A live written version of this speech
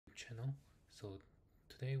So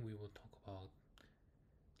today we will talk about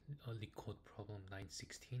Leetcode problem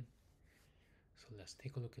 916. So let's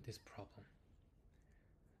take a look at this problem.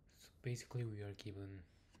 So basically we are given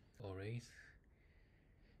arrays.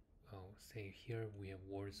 Say here we have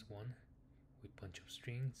words 1 with bunch of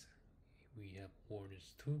strings. We have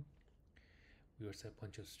words 2. We also have a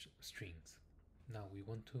bunch of strings. Now we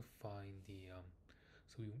want to find the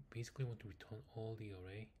so we basically want to return all the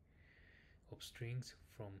array of strings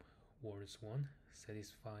from words 1,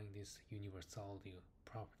 satisfying this universality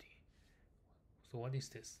property. So what is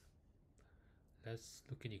this? Let's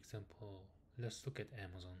look at example. Let's look at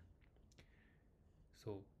Amazon.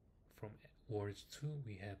 So from words 2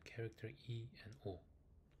 we have character E and O.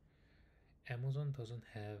 Amazon doesn't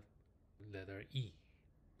have letter E.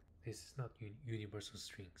 This is not universal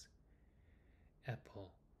strings.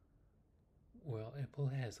 Apple. Well, Apple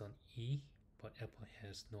has an E, but Apple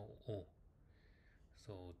has no O.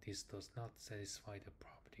 So this does not satisfy the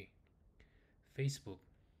property. Facebook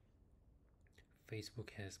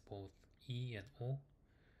has both E and O,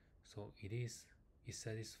 so it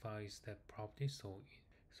satisfies that property, so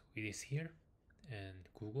it is here. And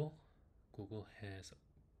Google has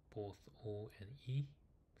both O and E,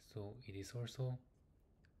 so it is also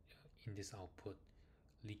in this output.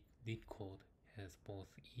 Leetcode has both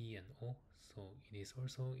E and O, so it is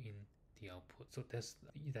also in the output. So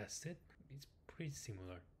that's it. It's pretty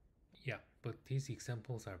similar. Yeah, but these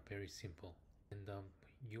examples are very simple, and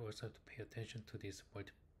you also have to pay attention to this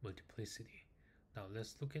multiplicity. Now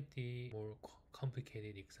let's look at the more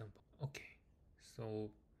complicated example. Okay, so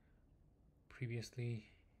previously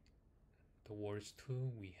the words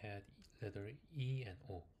 2 we had letter E and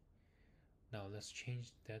O. Now let's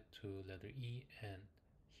change that to letter E, and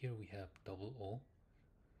here we have double O.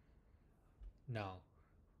 Now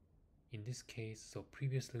in this case, so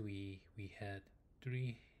previously we had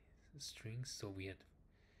 3 strings, so we had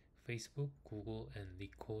Facebook, Google, and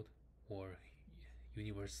Leetcode were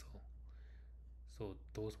universal. So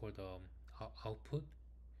those were the output.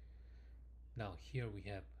 Now here we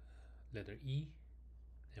have letter E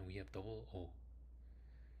and we have double O.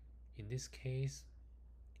 In this case,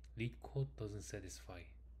 Leetcode doesn't satisfy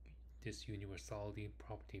this universality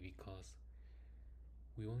property because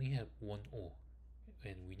we only have one O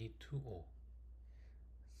and we need 2 O.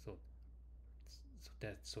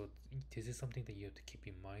 So this is something that you have to keep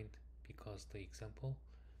in mind, because the example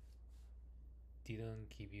didn't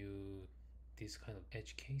give you this kind of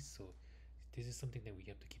edge case, so this is something that we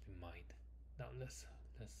have to keep in mind. Now let's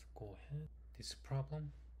go ahead. This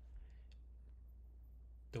problem,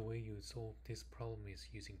 the way you solve this problem is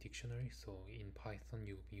using dictionary. So in Python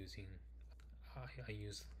you'll be using I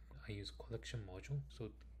use collection module. So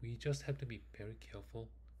we just have to be very careful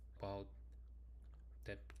about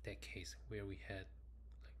that case where we had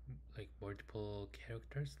like multiple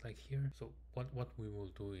characters like here. So what we will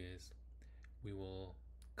do is we will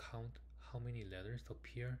count how many letters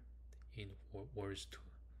appear in words 2.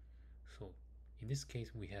 So in this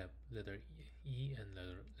case we have letter E and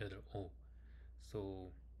letter O.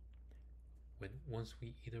 So once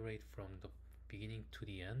we iterate from the beginning to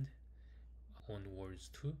the end on words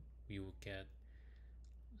 2, we will get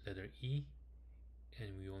letter E, and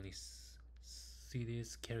we only see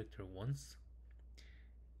this character once,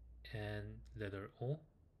 and letter O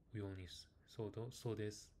we only saw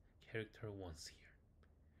this character once here.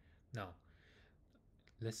 Now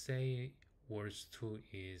let's say words 2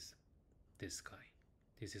 is this guy.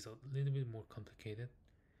 This is a little bit more complicated.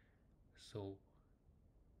 So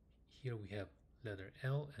here we have letter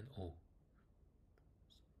L and O.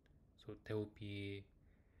 So there will be,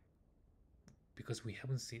 because we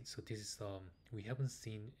haven't seen, so this is we haven't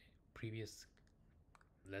seen previous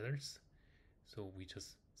letters, so we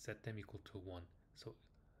just set them equal to 1. So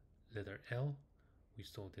letter L we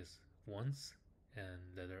saw this once, and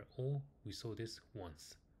letter O we saw this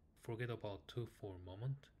once. Forget about 2 for a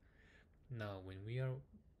moment. Now when we are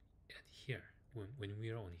at here, when we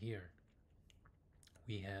are on here,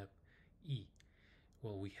 we have E.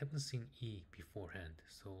 Well, we haven't seen E beforehand,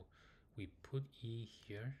 so we put E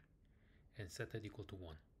here and set that equal to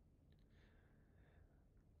 1.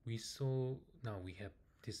 We saw, now we have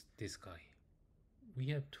this guy. We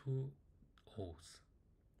have 2 O's,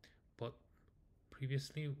 but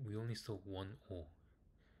previously we only saw 1 O.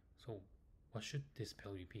 So what should this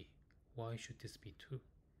value be? Why should this be 2?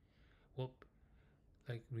 Well,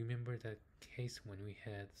 like remember that case when we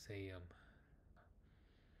had, say,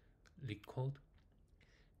 Leetcode?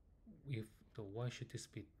 So why should this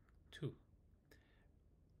be 2?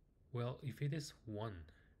 Well, if it is 1,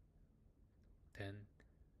 then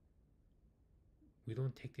we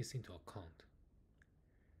don't take this into account.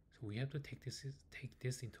 So So we have to take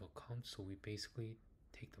this into account. So we basically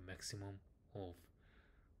take the maximum of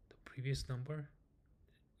the previous number,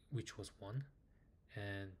 which was 1,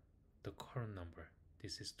 and the current number,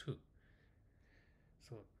 this is 2.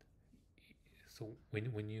 So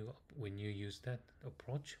when you use that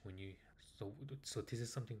approach, so this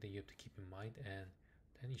is something that you have to keep in mind, and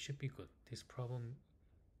then it should be good. This problem,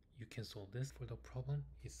 you can solve this. For the problem,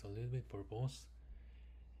 it's a little bit verbose.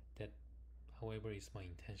 That, however, is my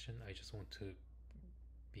intention. I just want to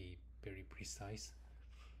be very precise,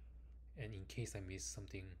 and in case I missed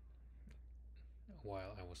something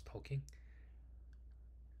while I was talking,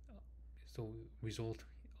 so result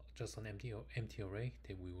just an empty array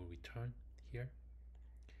that we will return here.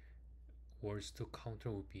 Words to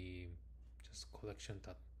counter will be just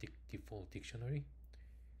collection.default dictionary,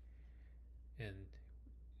 and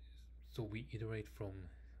so we iterate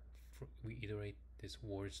this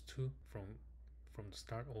words to from the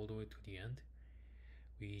start all the way to the end.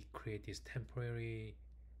 We create this temporary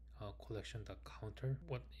collection.counter,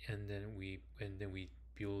 and then we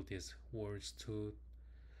build this words to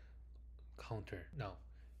counter. Now,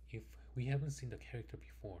 if we haven't seen the character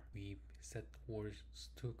before, we set words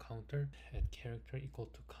to counter at character equal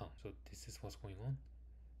to count. So this is what's going on.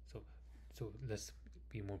 So let's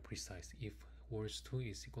be more precise. If words to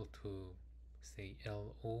is equal to, say,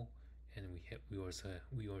 LO, and we also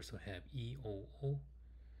have EOO,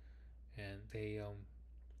 and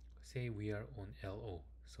say we are on LO.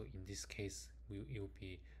 So in this case, it will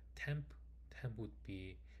be temp would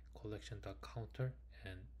be collection.counter,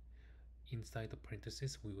 and inside the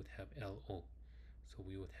parentheses we would have LO. So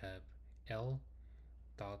we would have L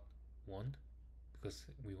dot 1, because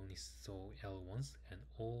we only saw L once, and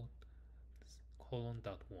O colon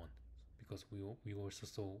dot 1, because we also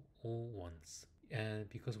saw O once. And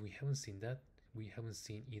because we haven't seen that, we haven't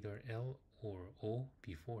seen either L or O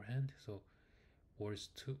beforehand, so words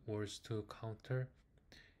to counter,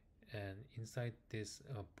 and inside this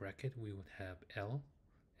bracket we would have L,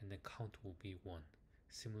 and the count will be 1.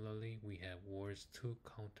 Similarly, we have words to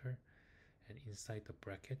counter, and inside the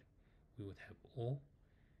bracket we would have O,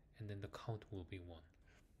 and then the count will be 1.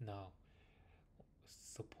 Now,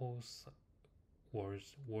 suppose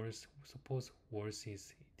words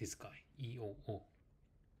is this guy, EOO.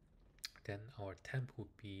 Then our temp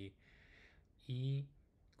would be E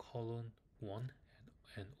colon 1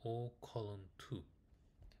 and O colon 2.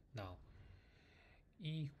 Now,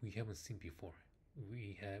 E we haven't seen before.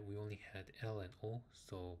 We only had L and O,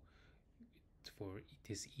 so for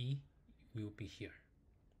this E will be here.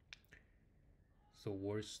 So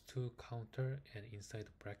words to counter, and inside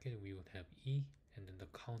the bracket we would have E, and then the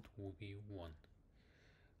count will be 1.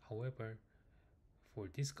 However, for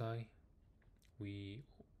this guy, we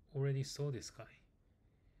already saw this guy,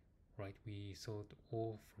 right? We saw the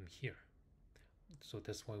O from here, so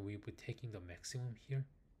that's why we were taking the maximum here.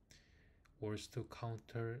 Words to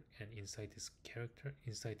counter, and inside this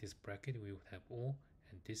bracket we would have O,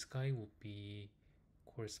 and this guy would be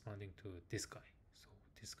corresponding to this guy, so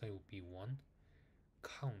this guy will be 1.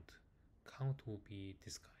 Count will be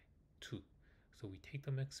this guy, 2. So we take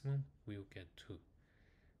the maximum, we will get 2.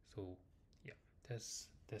 So yeah, that's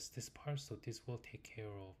this part. So this will take care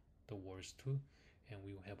of the words to, and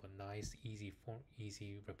we will have a nice easy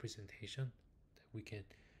representation that we can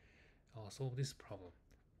solve this problem.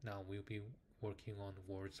 Now we'll be working on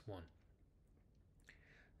words 1.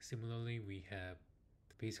 Similarly, we have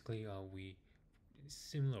basically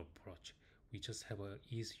similar approach. We just have a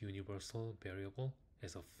is universal variable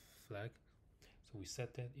as a flag, so we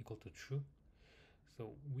set that equal to true.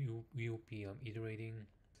 So we will be iterating,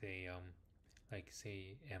 say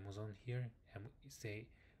say Amazon here, say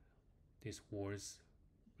these words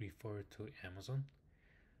refer to Amazon.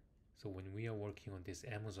 So when we are working on this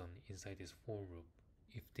Amazon inside this for loop,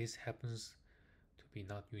 if this happens to be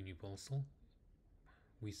not universal,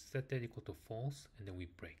 we set that equal to false, and then we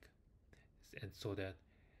break, and so that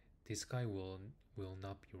this guy will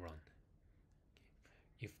not be run.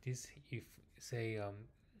 If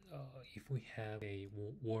we have a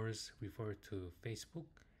words refer to Facebook,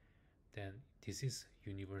 then this is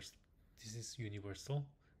universal.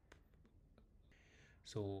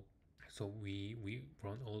 So we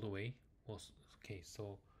run all the way. Okay,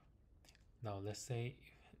 so now let's say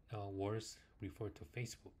words refer to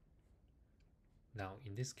Facebook. Now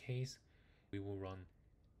in this case, we will run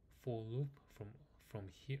for loop from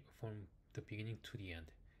the beginning to the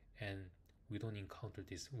end, and we don't encounter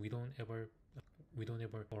this. We don't ever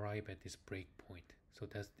arrive at this breakpoint.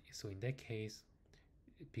 So in that case,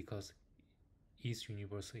 because is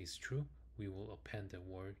universal is true, we will append the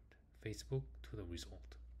word Facebook to the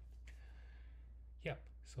result. Yeah,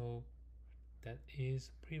 So that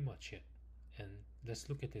is pretty much it. And let's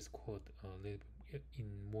look at this code a little bit in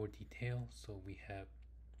more detail. So we have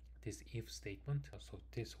this if statement. So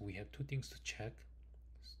this we have two things to check.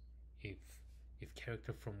 If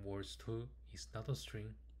character from words2 is not a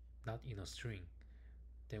string, not in a string,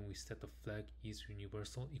 then we set the flag is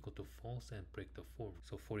universal equal to false and break the for.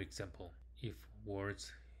 So for example, if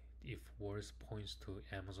words points to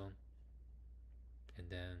Amazon, and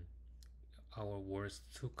then our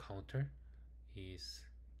words2 counter is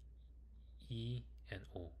E and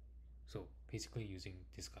O. So basically using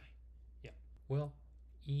this guy. Yeah. Well,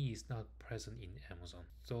 E is not present in Amazon.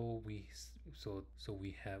 So we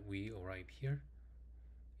arrive here.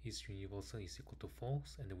 Is universal is equal to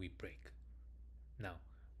false, and then we break. Now,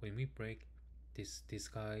 when we break, this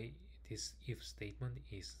if statement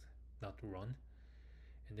is not run,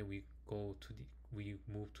 and then we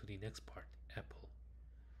move to the next part, Apple.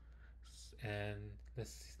 And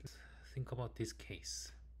let's think about this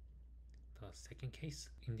case. The second case.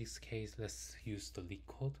 In this case, let's use the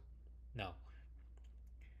Leetcode. Now,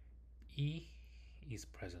 E is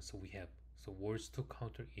present, so we have words2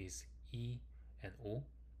 counter is E and O.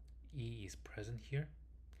 E is present here.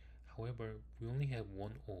 However, we only have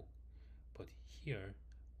one O, but here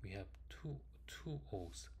we have two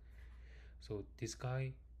O's. So this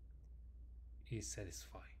guy is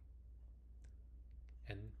satisfied,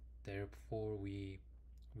 and therefore we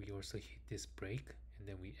also hit this break, and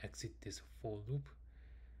then we exit this for loop,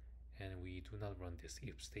 and we do not run this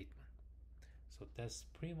if statement. So that's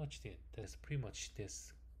pretty much it. That's pretty much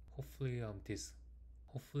this. Hopefully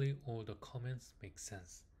hopefully all the comments make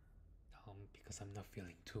sense, because I'm not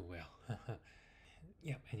feeling too well.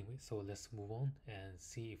 Yeah, anyway, so let's move on and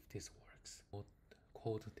see if this works.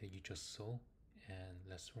 Code that you just saw, and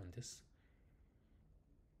let's run this.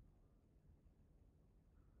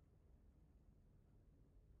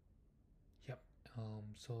 Yep.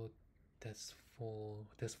 So that's for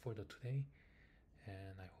the today,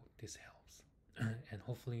 and I hope this helps. And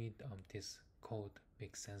hopefully this code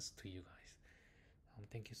makes sense to you guys.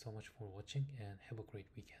 Thank you so much for watching, and have a great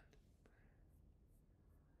weekend.